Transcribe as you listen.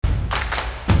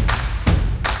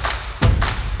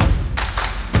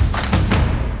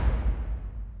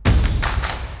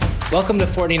Welcome to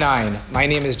 49. My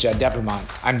name is Judd Devermont.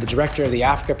 I'm the director of the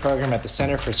Africa program at the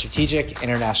Center for Strategic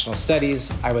International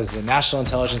Studies. I was the National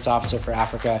Intelligence Officer for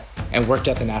Africa and worked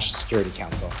at the National Security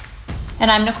Council. And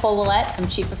I'm Nicole Willett. I'm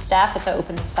Chief of Staff at the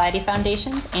Open Society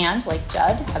Foundations and, like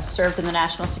Judd, have served in the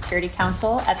National Security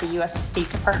Council at the U.S. State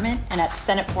Department and at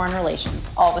Senate Foreign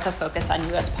Relations, all with a focus on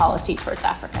U.S. policy towards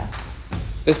Africa.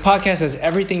 This podcast has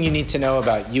everything you need to know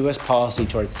about U.S. policy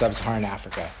towards sub-Saharan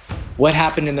Africa. What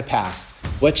happened in the past?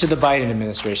 What should the Biden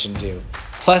administration do?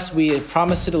 Plus, we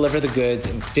promise to deliver the goods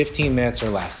in 15 minutes or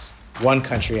less, one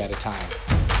country at a time.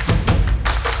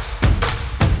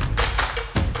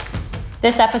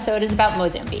 This episode is about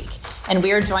Mozambique, and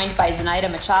we are joined by Zenaida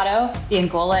Machado, the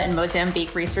Angola and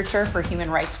Mozambique researcher for Human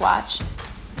Rights Watch,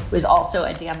 who is also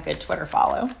a damn good Twitter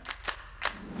follow.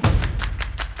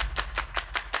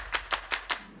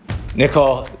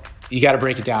 Nicole, you got to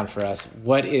break it down for us.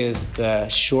 What is the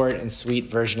short and sweet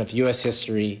version of U.S.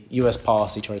 history, U.S.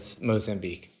 policy towards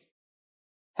Mozambique?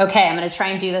 Okay, I'm going to try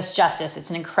and do this justice. It's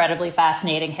an incredibly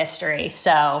fascinating history,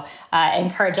 so I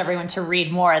encourage everyone to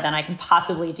read more than I can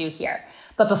possibly do here.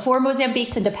 But before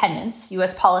Mozambique's independence,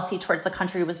 U.S. policy towards the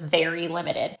country was very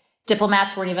limited.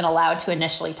 Diplomats weren't even allowed to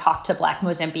initially talk to Black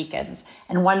Mozambicans,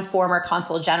 and one former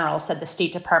consul general said the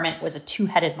State Department was a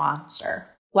two-headed monster.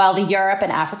 While the Europe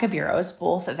and Africa bureaus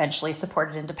both eventually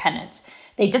supported independence,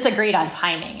 they disagreed on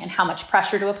timing and how much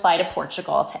pressure to apply to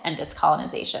Portugal to end its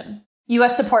colonization.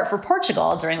 U.S. support for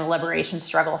Portugal during the liberation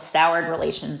struggle soured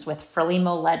relations with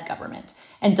Frelimo-led government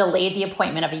and delayed the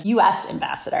appointment of a U.S.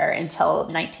 ambassador until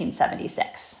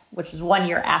 1976, which was 1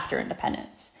 year after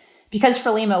independence. Because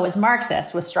Frelimo was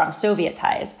Marxist with strong Soviet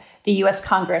ties, the U.S.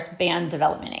 Congress banned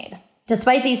development aid.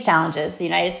 Despite these challenges, the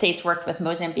United States worked with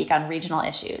Mozambique on regional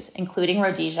issues, including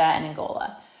Rhodesia and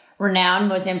Angola. Renowned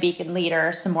Mozambican leader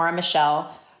Samora Machel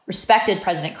respected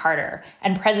President Carter,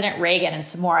 and President Reagan and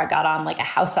Samora got on like a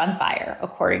house on fire,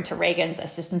 according to Reagan's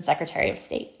Assistant Secretary of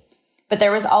State. But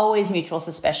there was always mutual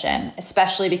suspicion,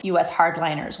 especially because U.S.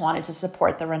 hardliners wanted to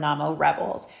support the Renamo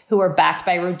rebels, who were backed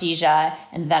by Rhodesia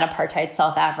and then apartheid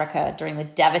South Africa during the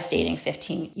devastating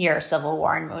 15-year civil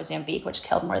war in Mozambique, which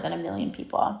killed more than 1 million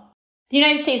people. The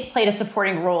United States played a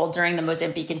supporting role during the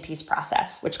Mozambican peace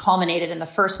process, which culminated in the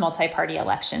first multi-party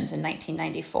elections in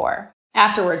 1994.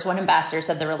 Afterwards, one ambassador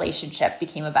said the relationship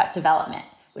became about development,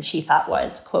 which he thought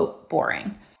was, quote,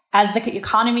 boring. As the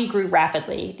economy grew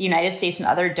rapidly, the United States and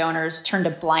other donors turned a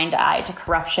blind eye to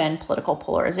corruption, political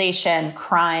polarization,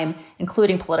 crime,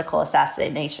 including political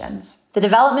assassinations. The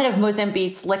development of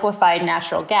Mozambique's liquefied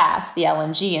natural gas, the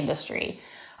LNG industry,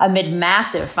 amid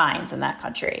massive fines in that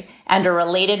country and a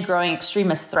related growing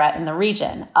extremist threat in the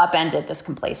region, upended this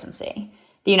complacency.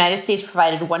 The United States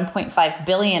provided $1.5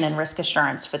 billion in risk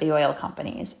assurance for the oil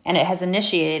companies, and it has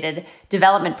initiated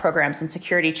development programs and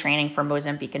security training for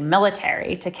Mozambican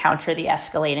military to counter the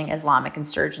escalating Islamic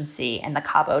insurgency in the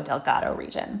Cabo Delgado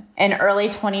region. In early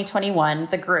 2021,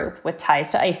 the group, with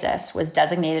ties to ISIS, was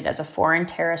designated as a foreign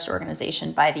terrorist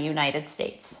organization by the United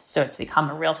States, so it's become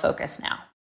a real focus now.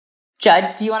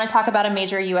 Judd, do you want to talk about a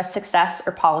major U.S. success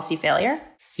or policy failure?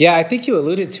 Yeah, I think you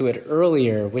alluded to it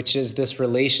earlier, which is this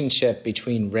relationship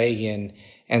between Reagan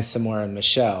and Samora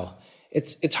Machel.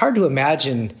 It's hard to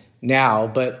imagine now,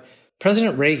 but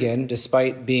President Reagan,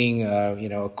 despite being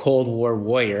a Cold War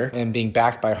warrior and being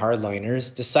backed by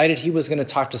hardliners, decided he was going to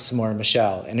talk to Samora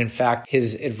Machel. And in fact,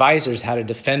 his advisors had to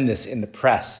defend this in the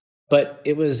press. But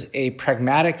it was a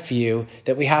pragmatic view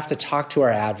that we have to talk to our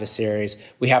adversaries.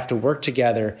 We have to work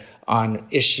together on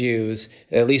issues,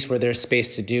 at least where there's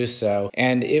space to do so.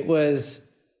 And it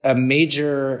was a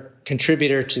major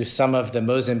contributor to some of the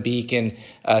Mozambican,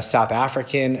 South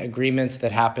African agreements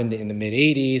that happened in the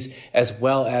mid-'80s, as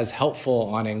well as helpful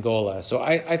on Angola. So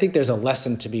I think there's a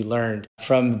lesson to be learned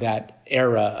from that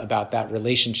era about that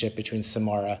relationship between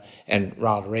Samora and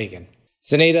Ronald Reagan.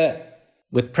 Zenaida,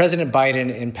 with President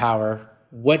Biden in power,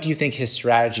 what do you think his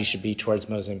strategy should be towards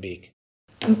Mozambique?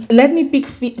 Let me pick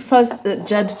first,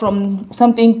 Judd, from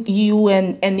something you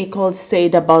and Nicole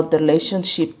said about the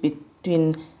relationship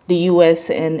between the U.S.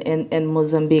 and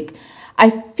Mozambique. I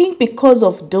think because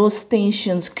of those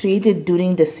tensions created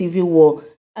during the Civil War,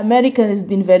 America has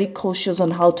been very cautious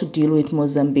on how to deal with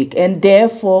Mozambique, and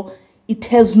therefore it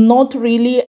has not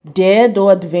really dared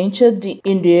or adventured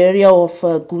in the area of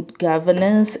good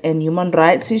governance and human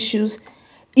rights issues.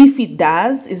 If it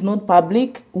does, it's not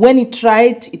public. When it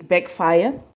tried, it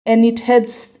backfired. And it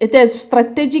has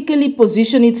strategically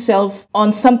positioned itself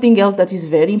on something else that is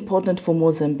very important for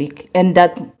Mozambique, and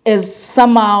that has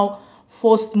somehow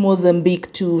forced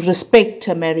Mozambique to respect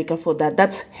America for that.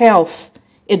 That's health,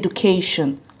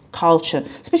 education, culture,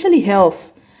 especially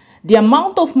health. The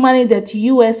amount of money that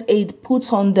US aid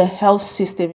puts on the health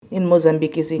system in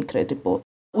Mozambique is incredible.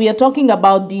 We are talking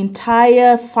about the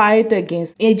entire fight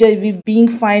against HIV being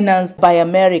financed by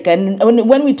America. And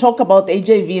when we talk about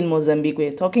HIV in Mozambique,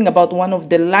 we're talking about one of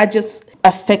the largest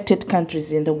affected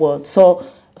countries in the world. So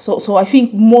I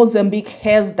think Mozambique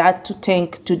has that to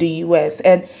thank to the US.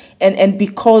 And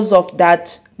because of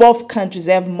that, both countries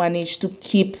have managed to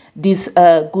keep this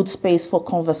good space for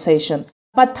conversation.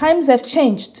 But times have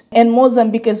changed, and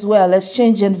Mozambique as well has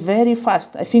changed, and very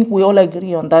fast. I think we all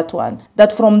agree on that one.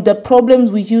 That from the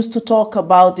problems we used to talk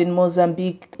about in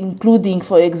Mozambique, including,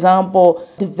 for example,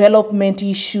 development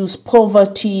issues,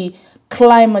 poverty,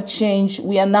 climate change,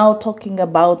 we are now talking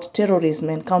about terrorism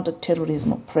and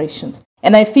counterterrorism operations.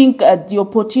 And I think the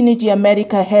opportunity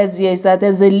America has here is that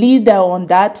as a leader on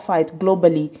that fight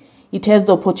globally, it has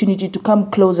the opportunity to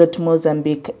come closer to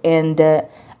Mozambique and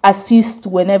assist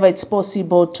whenever it's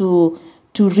possible to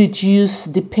reduce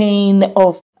the pain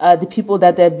of the people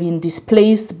that have been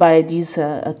displaced by this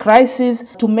crisis,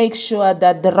 to make sure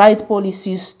that the right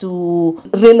policies to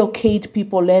relocate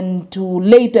people and to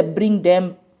later bring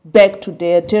them back to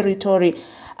their territory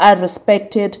are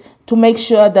respected, to make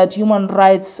sure that human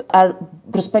rights are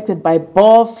respected by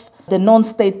both the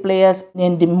non-state players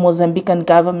and the Mozambican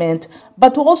government,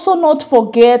 but also not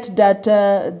forget that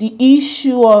the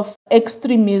issue of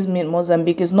extremism in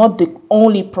Mozambique is not the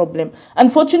only problem.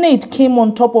 Unfortunately, it came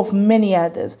on top of many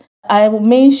others. I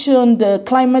mentioned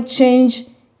climate change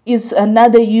is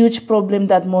another huge problem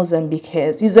that Mozambique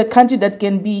has. It's a country that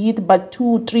can be hit by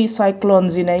 2-3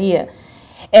 cyclones in a year.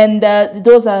 And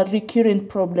those are recurrent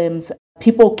problems.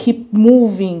 People keep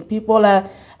moving. People are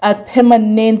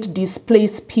permanent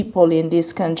displaced people in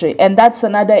this country. And that's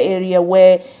another area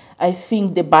where I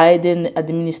think the Biden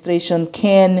administration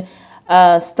can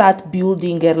start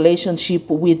building a relationship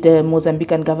with the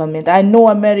Mozambican government. I know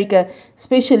America,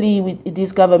 especially with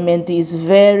this government, is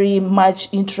very much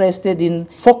interested in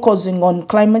focusing on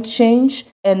climate change.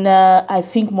 And I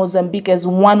think Mozambique, as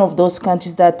one of those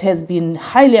countries that has been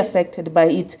highly affected by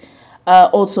it,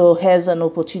 also has an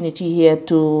opportunity here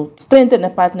to strengthen a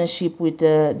partnership with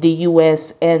the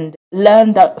US and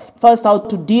learn that first how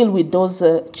to deal with those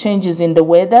changes in the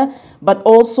weather, but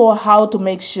also how to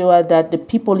make sure that the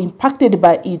people impacted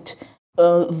by it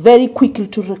very quickly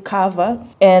to recover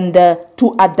and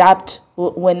to adapt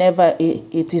whenever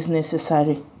it is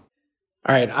necessary.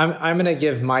 All right, I'm going to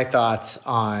give my thoughts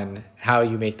on how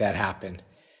you make that happen.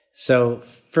 So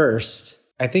first,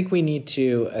 I think we need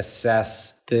to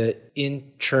assess the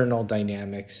internal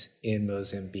dynamics in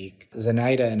Mozambique.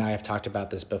 Zenaida and I have talked about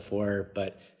this before,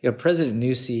 but President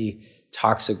Nyusi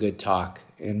talks a good talk,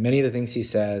 and many of the things he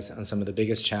says on some of the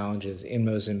biggest challenges in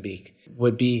Mozambique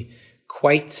would be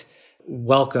quite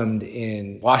welcomed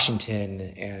in Washington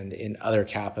and in other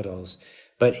capitals.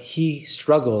 But he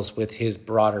struggles with his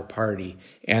broader party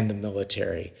and the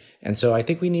military. And so I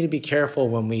think we need to be careful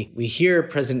when we hear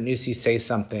President Nyusi say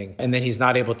something and then he's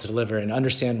not able to deliver, and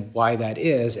understand why that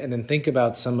is, and then think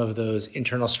about some of those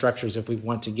internal structures if we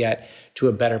want to get to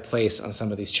a better place on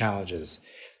some of these challenges.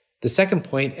 The second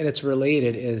point, and it's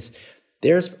related, is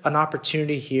there's an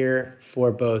opportunity here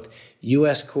for both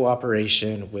U.S.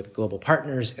 cooperation with global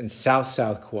partners and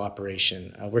South-South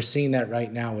cooperation. We're seeing that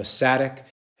right now with SADC,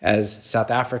 as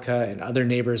South Africa and other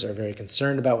neighbors are very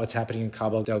concerned about what's happening in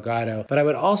Cabo Delgado. But I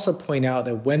would also point out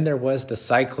that when there was the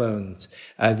cyclones,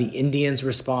 the Indians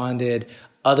responded,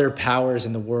 other powers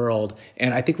in the world,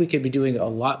 and I think we could be doing a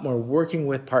lot more working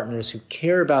with partners who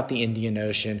care about the Indian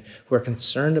Ocean, who are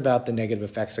concerned about the negative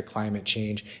effects of climate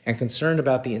change, and concerned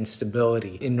about the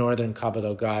instability in northern Cabo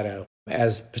Delgado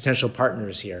as potential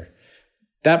partners here.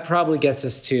 That probably gets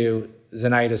us to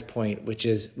Zenaida's point, which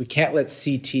is we can't let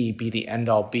CT be the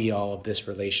end-all be-all of this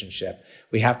relationship.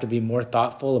 We have to be more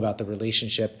thoughtful about the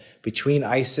relationship between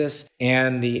ISIS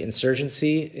and the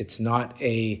insurgency. It's not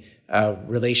a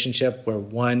relationship where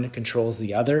one controls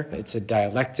the other. It's a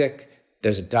dialectic.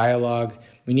 There's a dialogue.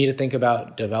 We need to think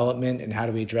about development and how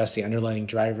do we address the underlying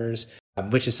drivers,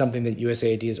 which is something that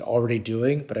USAID is already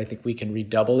doing, but I think we can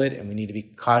redouble it, and we need to be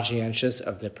conscientious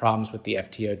of the problems with the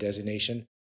FTO designation.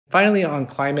 Finally, on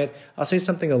climate, I'll say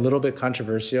something a little bit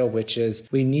controversial, which is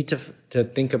we need to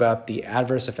think about the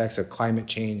adverse effects of climate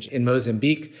change in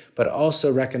Mozambique, but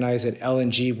also recognize that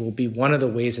LNG will be one of the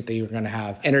ways that they are going to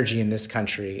have energy in this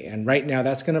country. And right now,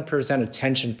 that's going to present a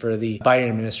tension for the Biden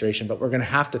administration, but we're going to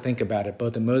have to think about it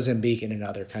both in Mozambique and in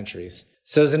other countries.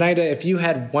 So Zenaida, if you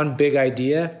had one big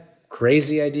idea,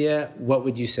 crazy idea, what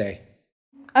would you say?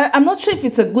 I'm not sure if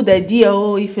it's a good idea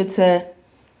or if it's a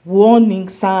warning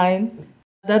sign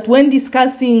that when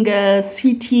discussing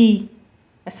CT,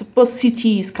 I suppose CT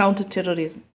is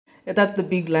counterterrorism. That's the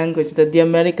big language that the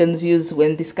Americans use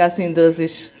when discussing those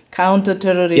issues.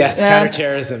 Counterterrorism. Yes,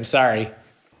 counterterrorism, sorry.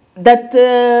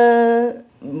 That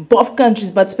both countries,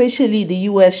 but especially the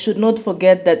US, should not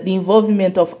forget that the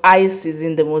involvement of ISIS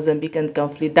in the Mozambican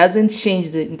conflict doesn't change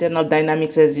the internal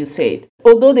dynamics, as you said.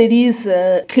 Although there is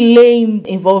claimed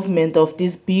involvement of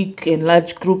this big and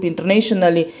large group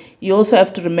internationally, you also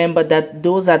have to remember that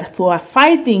those who are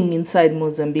fighting inside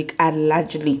Mozambique are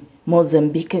largely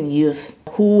Mozambican youth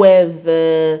who have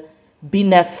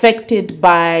been affected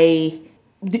by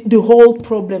the whole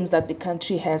problems that the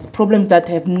country has, problems that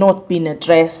have not been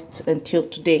addressed until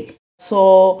today.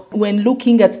 So when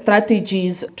looking at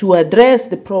strategies to address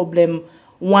the problem,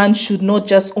 one should not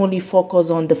just only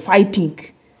focus on the fighting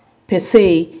per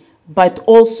se, but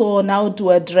also on how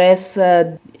to address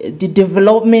the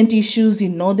development issues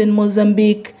in northern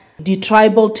Mozambique, the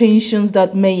tribal tensions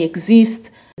that may exist,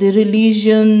 the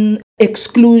religion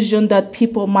exclusion that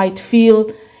people might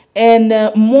feel, and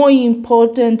more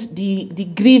important, the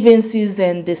grievances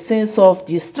and the sense of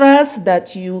distress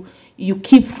that you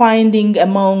keep finding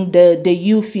among the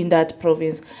youth in that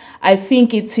province. I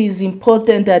think it is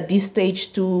important at this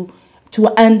stage to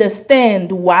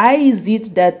understand why is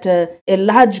it that a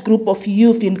large group of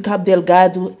youth in Cabo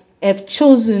Delgado have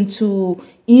chosen to,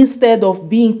 instead of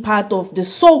being part of the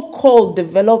so-called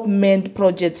development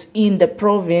projects in the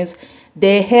province,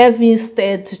 they have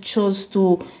instead chose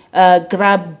to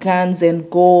grab guns and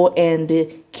go and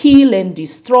kill and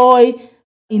destroy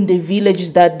in the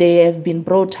villages that they have been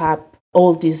brought up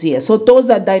all these years. So those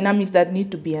are dynamics that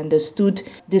need to be understood.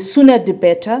 The sooner the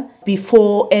better,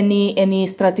 before any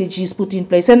strategy is put in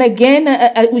place. And again,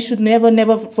 we should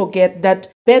never forget that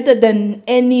better than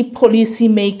any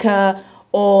policymaker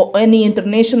or any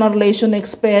international relation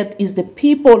expert is the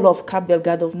people of Cabo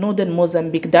Delgado, of northern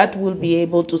Mozambique, that will be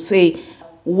able to say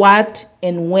what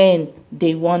and when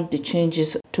they want the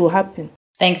changes to happen.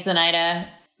 Thanks, Zenaida.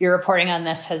 Your reporting on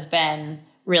this has been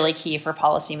really key for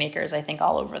policymakers, I think,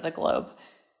 all over the globe.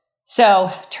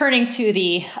 So turning to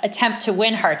the attempt to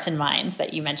win hearts and minds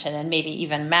that you mentioned, and maybe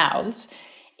even mouths,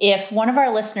 if one of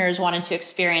our listeners wanted to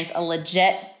experience a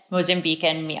legit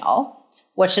Mozambican meal,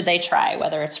 what should they try,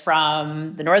 whether it's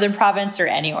from the northern province or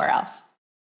anywhere else?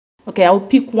 Okay, I'll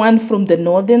pick one from the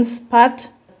northern part.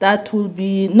 That will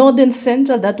be northern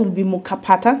central, that will be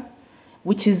mukapata,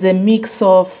 which is a mix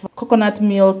of coconut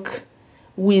milk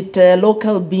with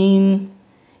local bean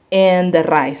and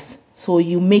rice. So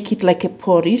you make it like a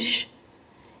porridge,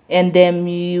 and then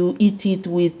you eat it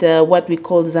with what we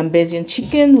call Zambesian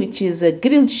chicken, which is a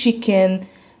grilled chicken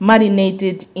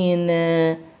marinated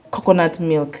in coconut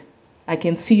milk. I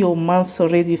can see your mouth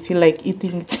already feel like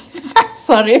eating it.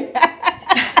 Sorry.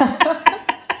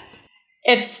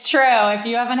 It's true. If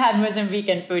you haven't had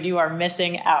Mozambican food, you are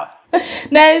missing out.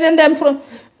 Now, and then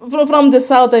from the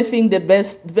south, I think the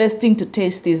best thing to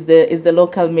taste is the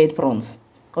local made prawns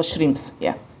or shrimps.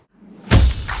 Yeah.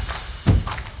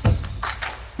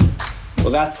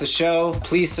 Well, that's the show.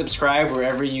 Please subscribe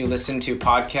wherever you listen to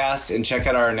podcasts and check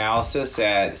out our analysis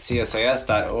at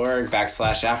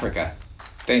csis.org/Africa.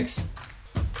 Thanks.